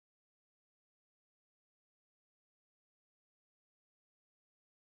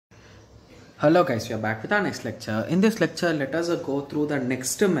Hello guys, we are back with our next lecture. In this lecture, let us go through the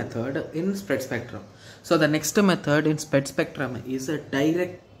next method in spread spectrum. So the next method in spread spectrum is a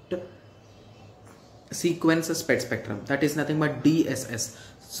direct sequence spread spectrum. That is nothing but DSSS.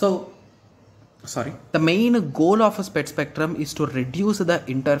 The main goal of a spread spectrum is to reduce the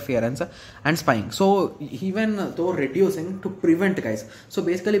interference and spying. So even though reducing, to prevent guys. So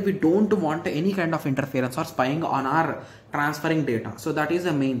basically we don't want any kind of interference or spying on our transferring data. So that is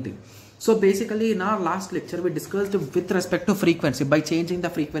the main thing. So basically in our last lecture we discussed with respect to frequency by changing the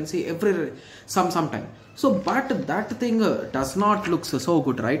frequency every sometime. So but that thing does not look so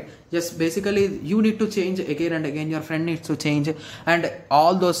good, right? Yes, basically you need to change again and again, your friend needs to change, and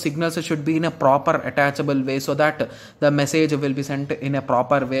all those signals should be in a proper attachable way so that the message will be sent in a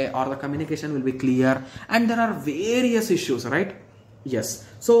proper way or the communication will be clear, and there are various issues, right? Yes,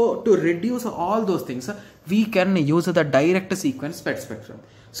 so to reduce all those things we can use the direct sequence spread spectrum.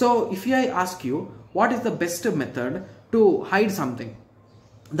 So if I ask you what is the best method to hide something,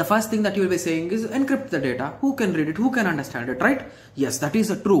 the first thing that you will be saying is encrypt the data. Who can read it? Who can understand it, right? Yes, that is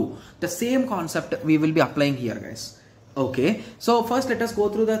true. The same concept we will be applying here, guys. Okay, so first let us go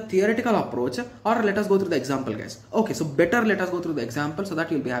through the theoretical approach, or let us go through the example, guys. Okay, so better let us go through the example so that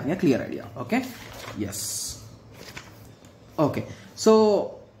you will be having a clear idea. Okay, yes. Okay,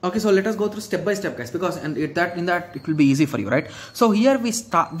 so let us go through step by step, guys, because in that it will be easy for you, right? So here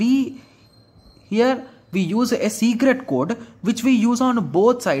we use a secret code which we use on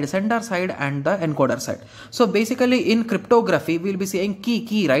both sides, sender side and the encoder side. So basically in cryptography we will be saying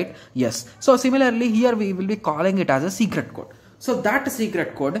key, right? Yes. So similarly here we will be calling it as a secret code. So that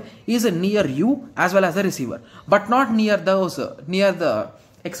secret code is near you as well as the receiver, but not near the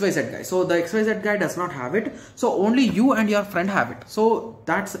XYZ guy. So the XYZ guy does not have it. So only you and your friend have it. So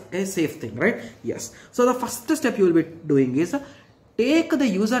that's a safe thing, right? Yes. So the first step you will be doing is take the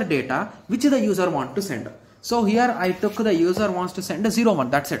user data which the user wants to send. So here I took the user wants to send a 01.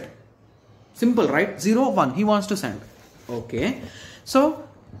 That's it. Simple, right? 01 he wants to send. Okay. So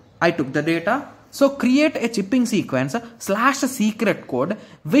I took the data. So create a chipping sequence / secret code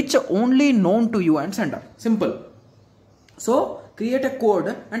which only known to you and sender. Simple. So create a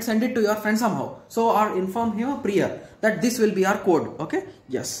code and send it to your friend somehow. So or inform him prior that this will be our code. Okay.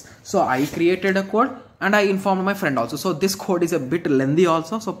 Yes. So I created a code and I informed my friend also. So this code is a bit lengthy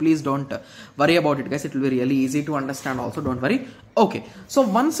also. So please don't worry about it, guys. It will be really easy to understand also. Don't worry. Okay. So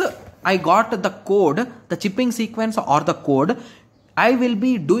once I got the code, the chipping sequence or the code, I will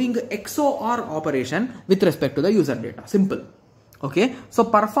be doing XOR operation with respect to the user data. Simple. Okay. So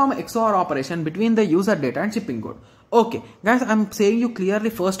perform XOR operation between the user data and chipping code. Okay, guys, I'm saying you clearly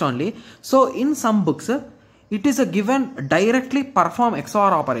first only. So in some books, it is a given directly perform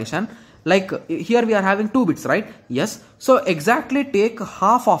XOR operation. Like here we are having 2 bits, right? Yes. So exactly take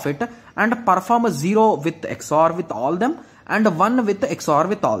half of it and perform a 0 with XOR with all them and 1 with XOR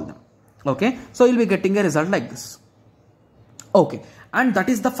with all them. Okay. So you'll be getting a result like this. Okay. And that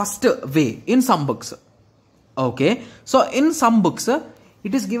is the first way in some books. Okay. So in some books,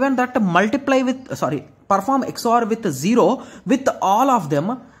 it is given that perform XOR with 0 with all of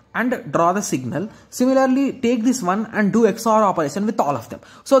them and draw the signal. Similarly, take this one and do XOR operation with all of them.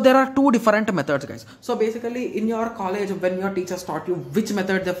 So there are 2 different methods, guys. So basically in your college, when your teachers taught you which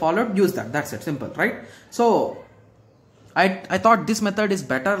method they followed, use that. That's it. Simple, right? So I thought this method is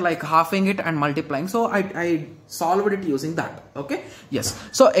better, like halving it and multiplying. So I solved it using that. Okay. Yes.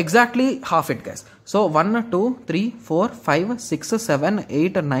 So exactly half it, guys. So 1, 2, 3, 4, 5, 6, 7,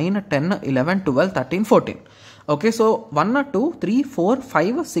 8, 9, 10, 11, 12, 13, 14. Okay. So 1, 2, 3, 4,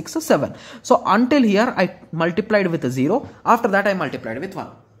 5, 6, 7. So until here I multiplied with a 0. After that I multiplied with 1.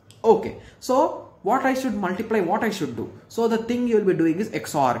 Okay. So what I should multiply, what I should do. So the thing you will be doing is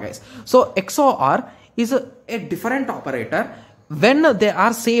XOR, guys. So XOR is a different operator. When they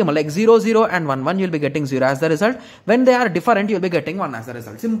are same, like 0, 0 and 1, 1, you'll be getting 0 as the result. When they are different, you'll be getting 1 as the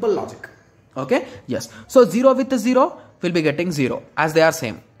result. Simple logic. Okay. Yes. So 0 with 0 will be getting 0 as they are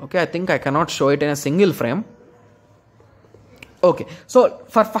same. Okay. I think I cannot show it in a single frame. Okay. So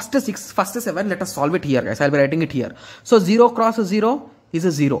for first 7, let us solve it here, guys. I'll be writing it here. So 0 cross 0 is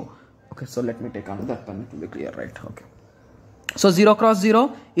a 0. Okay. So let me take another pen. It will be clear, right? Okay. So 0 cross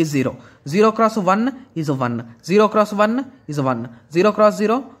 0 is 0. 0 cross 1 is a 1. 0 cross 1 is a 1. 0 cross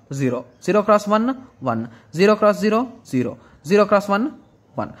 0, 0. 0 cross 1, 1. 0 cross 0, 0. 0 cross 1,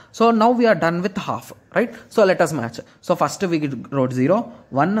 1. So now we are done with half, right? So let us match. So first we wrote 0,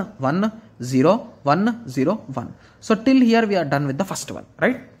 1, 1, 0, 1, 0, 1. So till here we are done with the first one,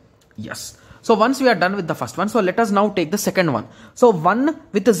 right? Yes. So once we are done with the first one, so let us now take the second one. So 1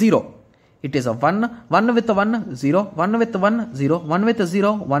 with a 0. it is a 1, 1 with 1, 0, 1 with 1, 0, 1 with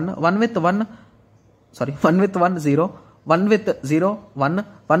 0, 1, 1 with 1, sorry, 1 with 1, 0, 1 with 0, 1,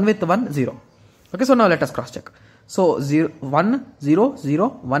 1 with 1, 0. Okay, so now let us cross check. So 0, 1, 0, 0,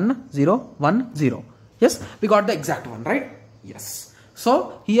 1, 0, 1, 0. Yes, we got the exact one, right? Yes.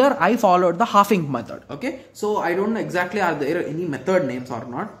 So here I followed the halving method. Okay, so I don't know exactly are there any method names or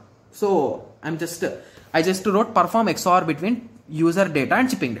not. So I just wrote perform XOR between user data and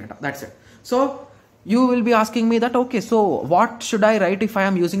chipping data. That's it. So you will be asking me that, okay, so what should I write if I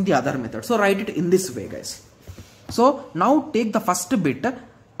am using the other method? So write it in this way, guys. So now take the first bit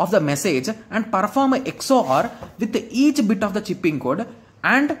of the message and perform a XOR with each bit of the chipping code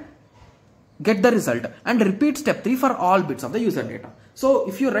and get the result, and repeat step 3 for all bits of the user data. So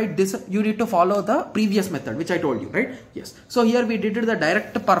if you write this, you need to follow the previous method which I told you, right? Yes. So here we did the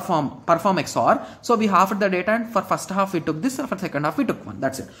direct perform XOR. So we halved the data, and for first half we took this, for second half we took 1.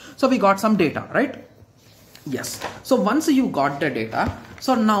 That's it. So we got some data, right? Yes. So once you got the data,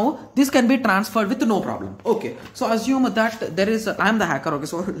 so now this can be transferred with no problem. Okay. So assume that there is, I am the hacker. Okay.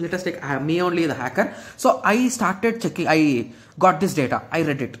 So let us take me only the hacker. So I started checking, I got this data, I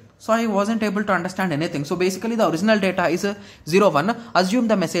read it. So I wasn't able to understand anything. So basically the original data is 0, 1. Assume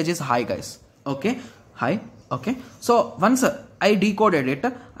the message is hi, guys. Okay. Hi. Okay. So once I decoded it,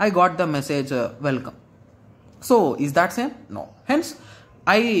 I got the message welcome. So is that same? No. Hence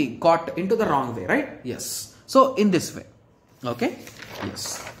I got into the wrong way, right? Yes. So in this way. Okay.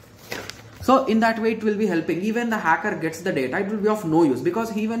 Yes. So in that way it will be helping. Even the hacker gets the data, it will be of no use,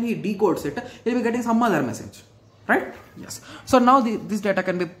 because even he decodes it, he will be getting some other message. Right? Yes. So now this data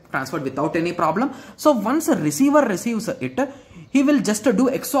can be transferred without any problem. So once a receiver receives it, he will just do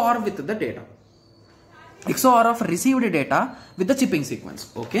XOR with the data. XOR of received data with the chipping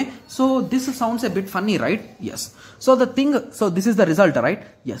sequence. Okay. So this sounds a bit funny, right? Yes. So this is the result, right?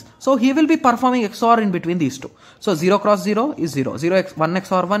 Yes. So he will be performing XOR in between these two. So 0 cross 0 is 0. 1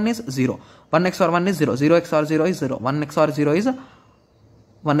 XOR 1 is 0. 1 XOR 1 is 0. 0 XOR 0 is 0. 1 XOR 0 is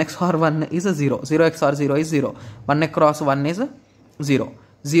 1 XOR 1 is a 0. 0 XOR 0 is 0. 1 across 1 is 0.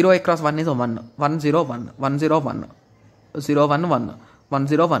 0 across 1 is a 1. 1 0 1. 1 0 1. 0 1 1. 1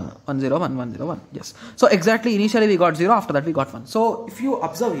 0 1. 1 0 1. 1 0 1. Yes. So exactly initially we got 0. After that we got 1. So if you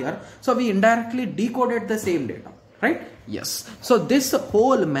observe here, so we indirectly decoded the same data. Right? Yes. So this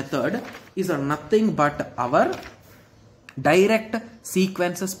whole method is nothing but our direct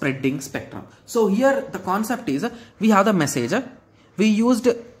sequence spreading spectrum. So here the concept is we have the message. We used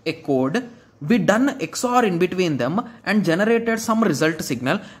a code, we done XOR in between them and generated some result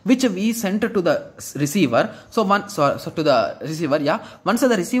signal which we sent to the receiver. So to the receiver, yeah. Once the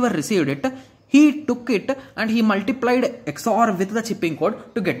receiver received it, he took it and he multiplied XOR with the chipping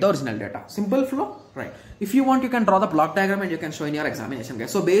code to get the original data. Simple flow, right? If you want, you can draw the block diagram and you can show in your examination,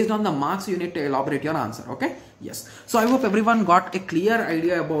 guys. So based on the marks, you need to elaborate your answer. Okay? Yes. So I hope everyone got a clear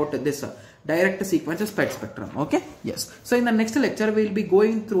idea about this direct sequence spread spectrum. Okay? Yes. So in the next lecture, we will be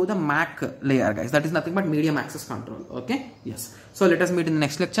going through the MAC layer, guys. That is nothing but medium access control. Okay? Yes. So let us meet in the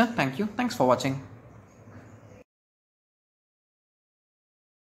next lecture. Thank you. Thanks for watching.